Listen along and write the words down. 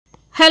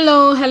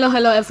Hello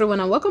everyone,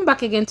 and welcome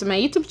back again to my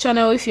YouTube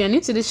channel. If you are new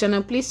to this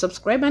channel, please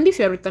subscribe, and if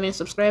you're a returning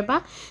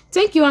subscriber,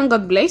 thank you and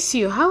God bless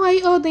you. How are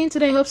you all doing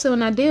today? Hope so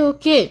on a day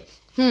okay.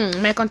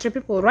 My country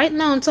people, right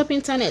now on top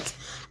internet,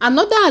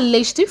 another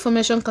alleged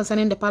information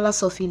concerning the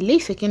palace of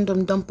Ife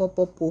Kingdom don't pop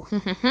up.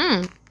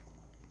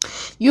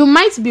 You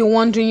might be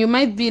wondering, you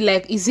might be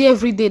like, is it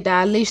every day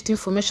that alleged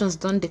informations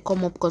don't they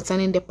come up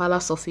concerning the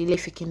palace of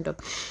Ife Kingdom?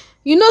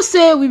 You know,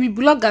 say we be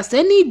bloggers,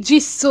 any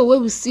gist so where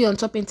we see on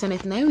top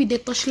internet now we dey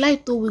touch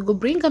light, we go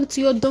bring them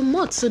to your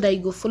domot so that you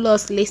go follow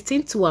us,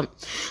 listen to them.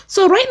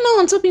 So right now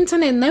on top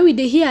internet now we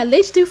dey hear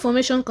alleged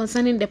information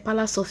concerning the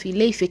palace of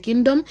Ife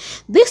Kingdom.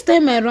 This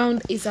time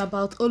around is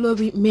about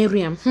olori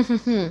Mariam.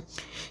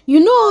 You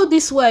know all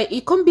this way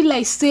it can't be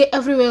like say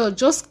everywhere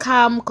just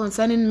calm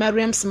concerning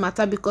Mariam's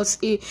matter, because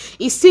it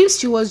seems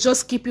she was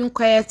just keeping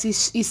quiet. It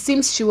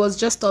seems she was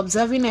just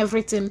observing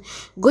everything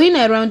going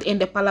around in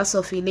the palace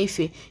of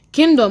Ife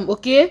Kingdom,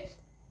 okay?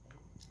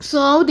 So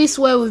all this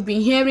while we've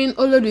been hearing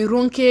olori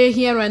Ronke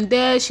here and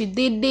there, she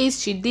did this,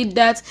 she did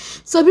that.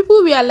 So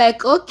people were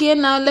like, okay,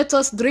 now let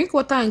us drink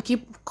water and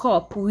keep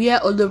cup where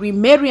olori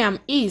Mariam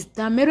is.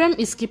 That Mariam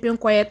is keeping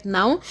quiet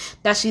now,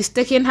 that she's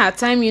taking her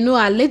time. You know,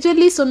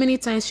 allegedly so many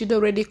times she'd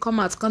already come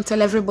out, can't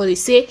tell everybody,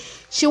 say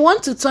she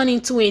wants to turn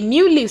into a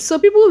new leaf. So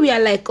people were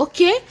like,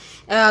 okay,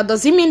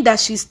 does it mean that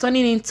she's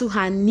turning into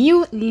her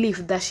new leaf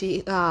that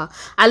she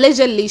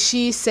allegedly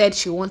she said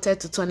she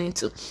wanted to turn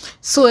into?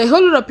 So a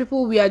whole lot of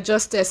people we are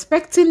just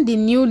expecting the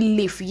new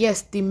leaf.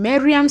 Yes, the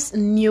Mariam's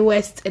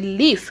newest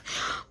leaf.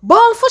 But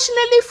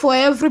unfortunately for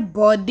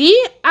everybody,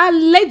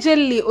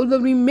 allegedly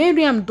olori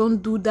Mariam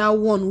don't do that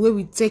one where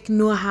we take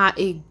no her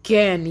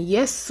again.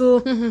 Yes,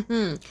 so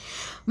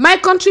my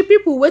country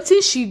people, what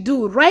did she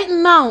do right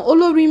now?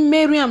 Olori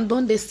Mariam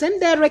don't they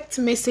send direct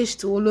message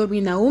to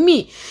olori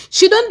Naomi.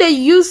 She don't they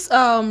use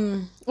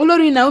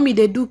olori Naomi,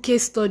 they do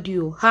case study.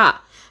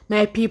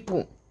 My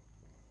people,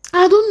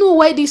 I don't know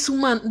why this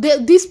woman,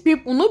 these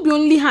people, not be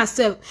only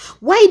herself,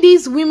 why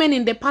these women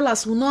in the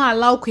palace will not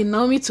allow Queen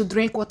Naomi to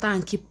drink water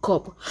and keep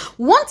cup.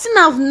 One thing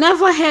I've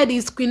never heard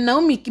is Queen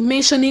Naomi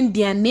mentioning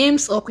their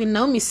names or Queen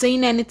Naomi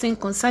saying anything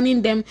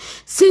concerning them.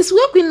 Since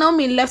when Queen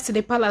Naomi left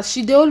the palace,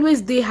 they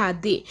always did her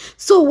day.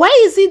 So why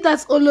is it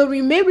that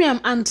olori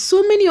Mariam and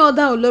so many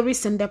other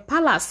oloris in the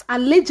palace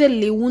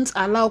allegedly won't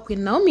allow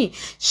Queen Naomi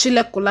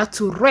shilekunola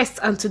to rest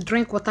and to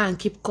drink water and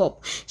keep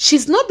cup?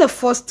 She's not the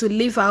first to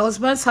leave her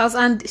husband's house,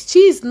 and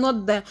she is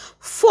not the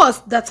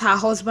first that her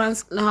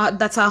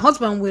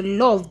husband will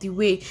love the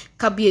way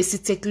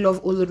Kabiyesi take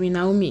love olori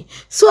Naomi.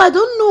 So I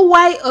don't know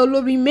why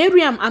olori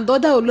Mariam and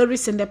other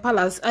oloris in the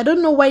palace, I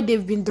don't know why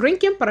they've been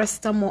drinking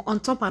paracetamol on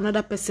top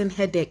another person's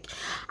headache.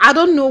 I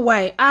don't know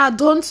why. And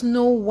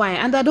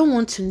I don't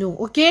want to know.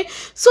 Okay,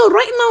 so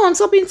right now on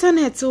top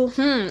internet, so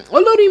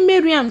olori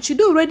Mariam, she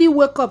do already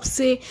wake up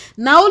say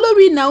now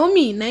olori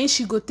Naomi now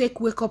she go take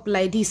wake up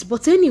like this.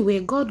 But anyway,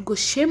 God go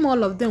shame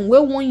all of them. We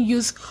won't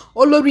use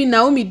olori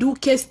Naomi do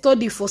case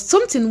study for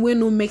something where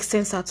no make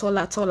sense at all.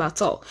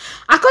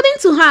 According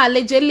to her,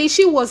 allegedly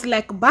she was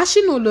like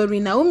bashing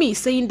olori Naomi,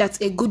 saying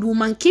that a good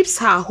woman keeps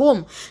her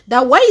home.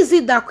 That why is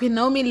it that Queen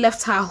Naomi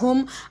left her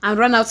home and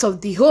ran out of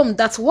the home?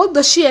 That what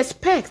does she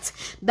expect?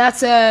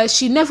 That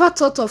she never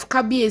thought of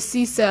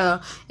Kabiyesi's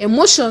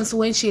emotions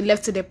when she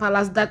left the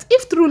palace. That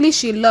if truly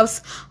she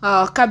loves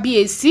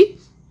Kabiyesi,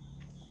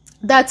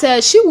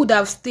 that she would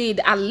have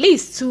stayed at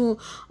least to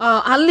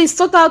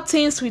sort out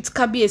things with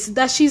Kabiyesi,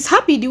 that she's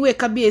happy the way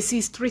Kabiyesi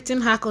is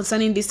treating her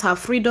concerning this her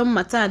freedom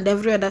matter and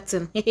every other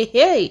thing.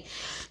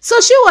 So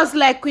she was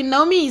like, Queen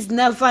Naomi is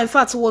never, in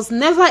fact, was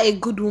never a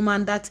good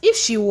woman. That if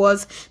she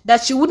was,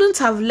 that she wouldn't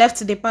have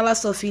left the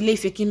palace of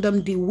Ife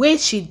Kingdom the way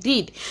she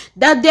did.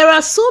 That there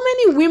are so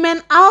many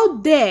women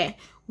out there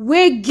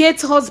where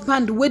get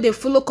husband where they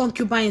follow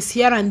concubines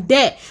here and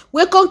there,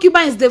 where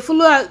concubines they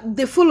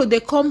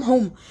come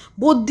home,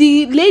 but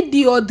the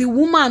lady or the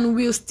woman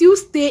will still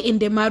stay in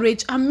the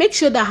marriage and make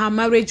sure that her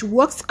marriage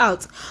works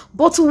out.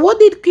 But what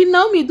did Queen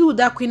Naomi do?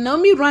 That Queen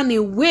Naomi ran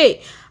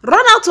away,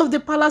 ran out of the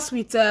palace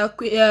with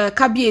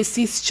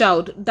Kabiyesi's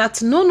child.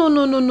 That no,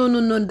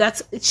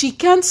 that she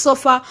can't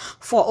suffer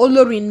for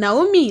olori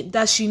Naomi,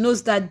 that she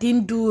knows that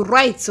didn't do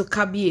right to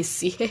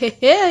Kabiyesi.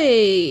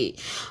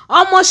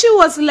 She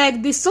was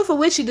like, the suffer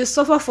where she dey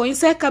suffer for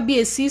inside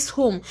Kabiyesi's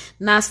home.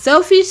 Now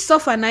selfish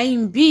suffer na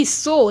him be,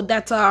 so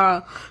that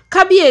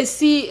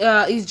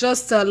Kabiyesi is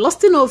just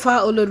lusting over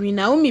olori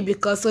Naomi,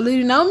 because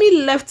olori Naomi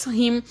left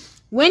him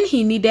when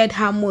he needed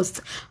her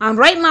most. And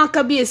right now,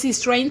 Kabiyesi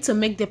is trying to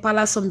make the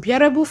palace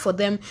unbearable for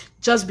them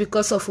just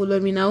because of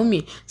olori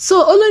Naomi.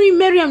 So olori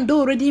Mariam do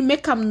already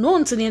make am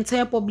known to the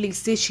entire public,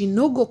 say she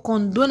no go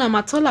condone am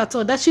at all,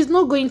 that she's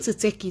not going to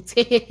take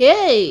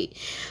it.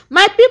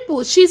 My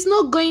people, she's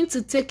not going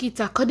to take it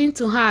according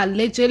to her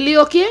allegedly,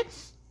 okay?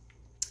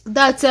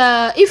 that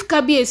if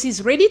Kabiyesi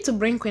is ready to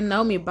bring Queen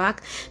Naomi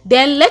back,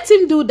 then let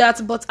him do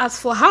that. But as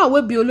for her,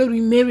 will be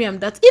Olori Mariam,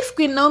 that if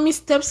Queen Naomi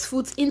steps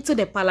foot into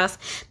the palace,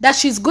 that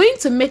she's going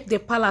to make the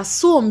palace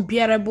so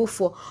unbearable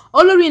for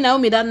Olori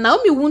Naomi that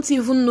Naomi won't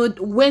even know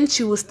when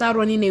she will start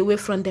running away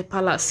from the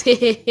palace.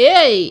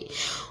 Hey.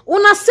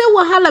 Una say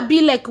wahala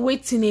be like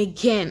waiting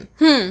again.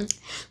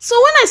 So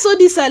when I saw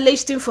this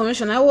alleged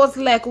information, I was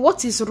like,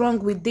 what is wrong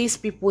with these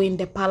people in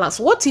the palace?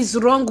 What is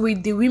wrong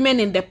with the women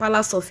in the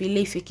palace of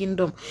Ile-Ife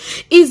kingdom?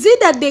 Is it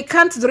that they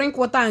can't drink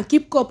water and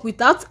keep cup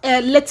without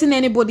letting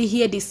anybody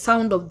hear the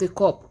sound of the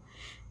cup?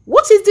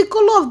 What is the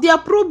color of their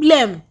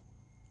problem?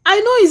 I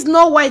know it's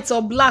not white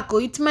or black, or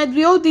it might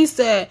be all these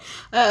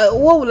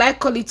what would I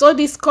call it, all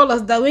these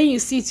colors that when you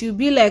see it you'll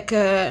be like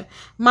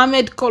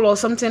mermaid color or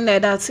something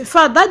like that. In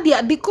fact, that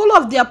the color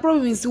of their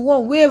problem is the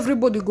one where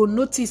everybody go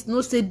notice,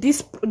 no say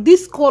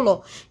this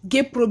color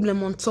get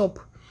problem on top.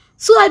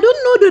 So I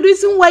don't know the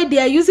reason why they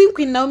are using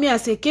Queen Naomi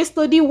as a case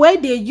study, why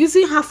they are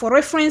using her for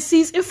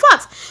references. In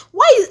fact,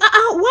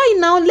 why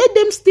now? Let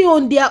them stay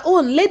on their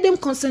own, let them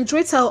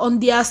concentrate on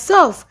their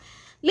self.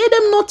 Let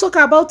them not talk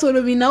about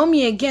Olori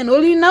Naomi again.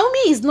 Olori Naomi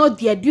is not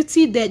their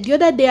duty. The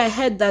other day I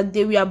heard that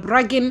they were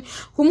bragging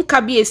whom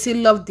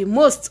Kabiyesi loved the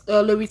most.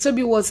 Olori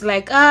Tobi was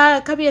like,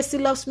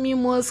 Kabiyesi loves me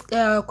most.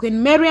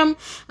 Queen Mariam,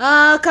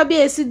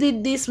 Kabiyesi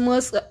did this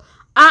most.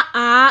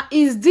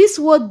 Is this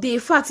what they, in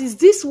fact, is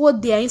this what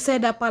they are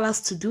inside the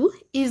palace to do?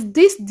 Is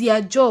this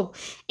their job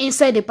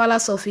inside the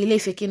palace of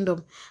Ile-Ife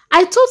kingdom?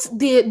 I thought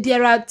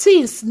there are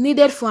things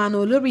needed for an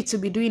Olori to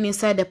be doing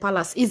inside the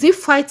palace. Is it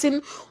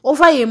fighting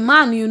over a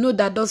man you know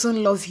that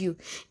doesn't love you?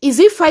 Is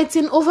it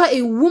fighting over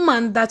a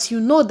woman that you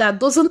know that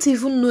doesn't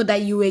even know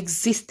that you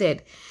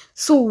existed?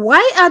 So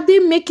why are they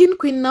making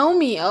Queen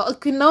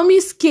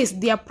Naomi's case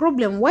their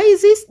problem? Why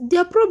is this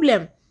their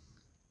problem?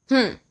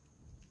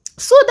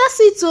 So that's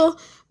it. So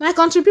my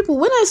country people,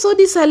 when I saw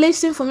this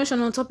alleged information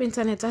on top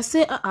internet, I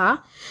say,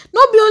 not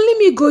be only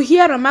me go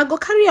here, I go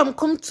carry them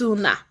come to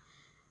now.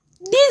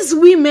 These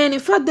women, in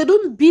fact, they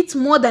don't beat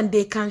more than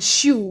they can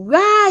chew.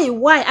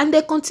 Why? And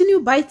they continue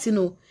biting.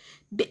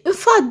 In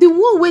fact, the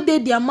one where they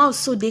their mouth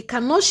so they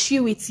cannot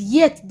chew it,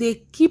 yet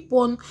they keep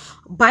on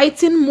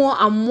biting more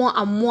and more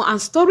and more and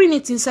storing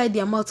it inside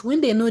their mouth when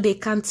they know they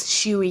can't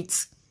chew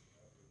it.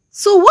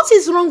 So what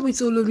is wrong with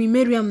Olori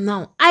Mariam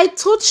now? I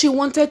thought she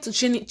wanted to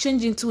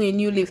change into a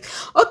new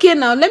leaf. Okay,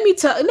 now let me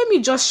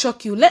just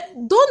shock you.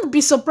 Don't be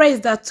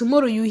surprised that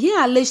tomorrow you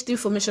hear alleged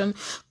information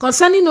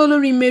concerning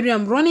Olori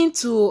Mariam running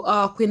to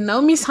Queen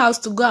Naomi's house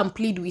to go and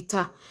plead with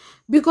her.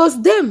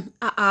 Because them,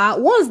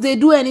 once they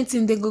do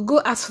anything, they go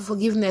ask for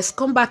forgiveness,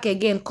 come back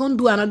again, come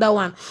do another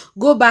one,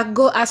 go back,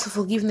 go ask for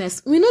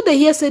forgiveness. We know they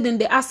hear say then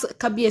they ask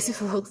Kabiyesi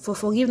for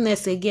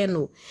forgiveness again.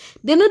 No,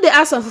 they know they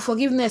ask them for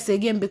forgiveness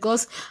again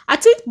because I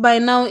think by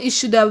now it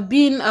should have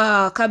been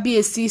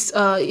Kabiyesi's.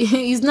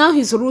 Is now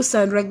his rules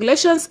and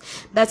regulations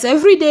that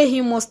every day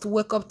he must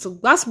wake up to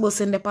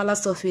gospels in the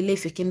palace of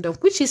Ile-Ife kingdom,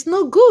 which is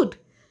not good.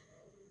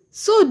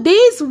 So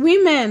these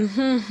women,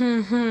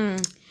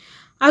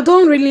 I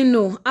don't really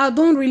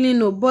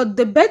know. But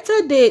the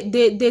better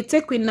they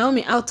take Queen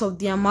Naomi out of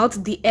their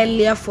mouth, the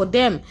earlier for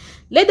them.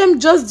 Let them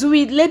just do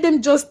it. Let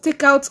them just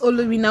take out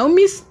Olori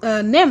Naomi's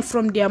name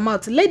from their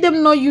mouth. Let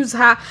them not use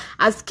her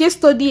as case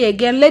study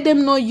again. Let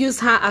them not use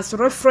her as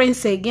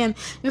reference again.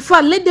 In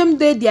fact, let them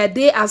do their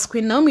day as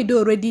Queen Naomi do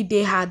already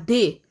day her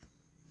day.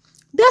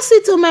 That's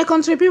it, my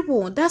country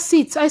people. That's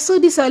it. I saw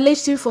this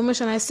alleged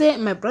information. I say,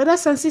 my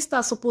brothers and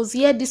sisters suppose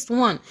hear this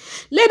one.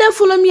 Let them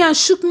follow me and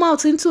shook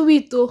mouth into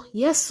it, though.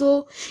 Yes,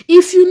 so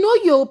if you know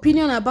your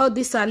opinion about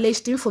this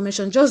alleged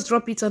information, just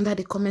drop it under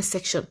the comment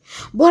section.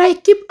 But I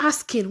keep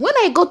asking, when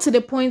I got to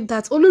the point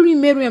that Olori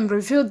Mariam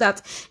revealed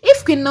that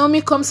if Queen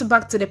Naomi comes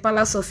back to the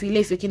palace of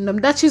Ile-Ife kingdom,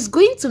 that she's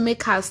going to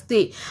make her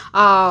stay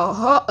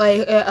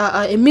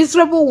a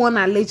miserable one,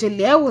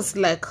 allegedly, I was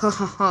like,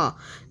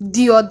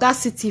 the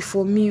audacity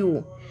for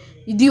me.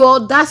 The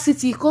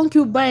audacity,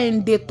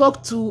 concubine, they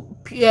talk to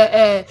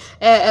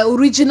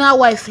original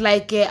wife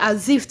like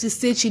as if to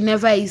say she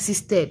never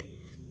existed.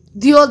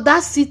 The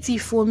audacity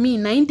for me,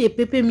 now they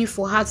pay me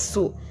for her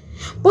so.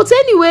 But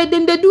anyway,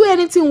 then they do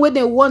anything where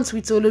they want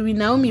with Olori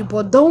Naomi.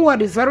 But don't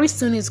worry, very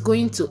soon it's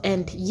going to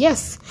end.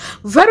 Yes,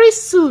 very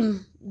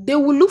soon they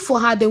will look for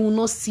her. They will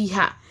not see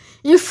her.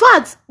 In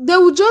fact, they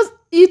will just,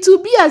 it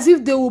will be as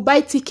if they will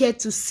buy ticket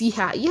to see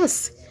her.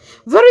 Yes.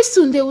 Very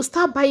soon, they will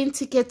start buying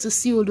tickets to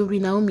see Olori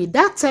Naomi.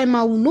 That time,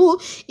 I will know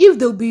if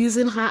they'll be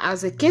using her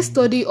as a case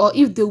study or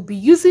if they'll be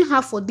using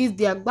her for this,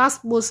 their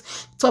gospel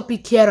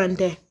topic here and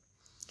there.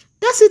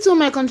 That's it, all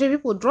my country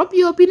people. Drop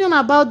your opinion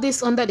about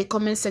this under the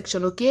comment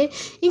section, okay?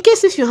 In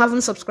case if you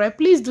haven't subscribed,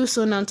 please do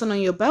so now and turn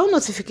on your bell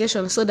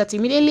notification so that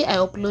immediately I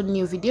upload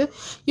new video,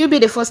 you'll be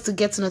the first to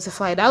get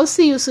notified. I'll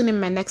see you soon in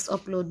my next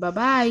upload.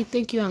 Bye-bye.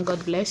 Thank you and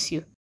God bless you.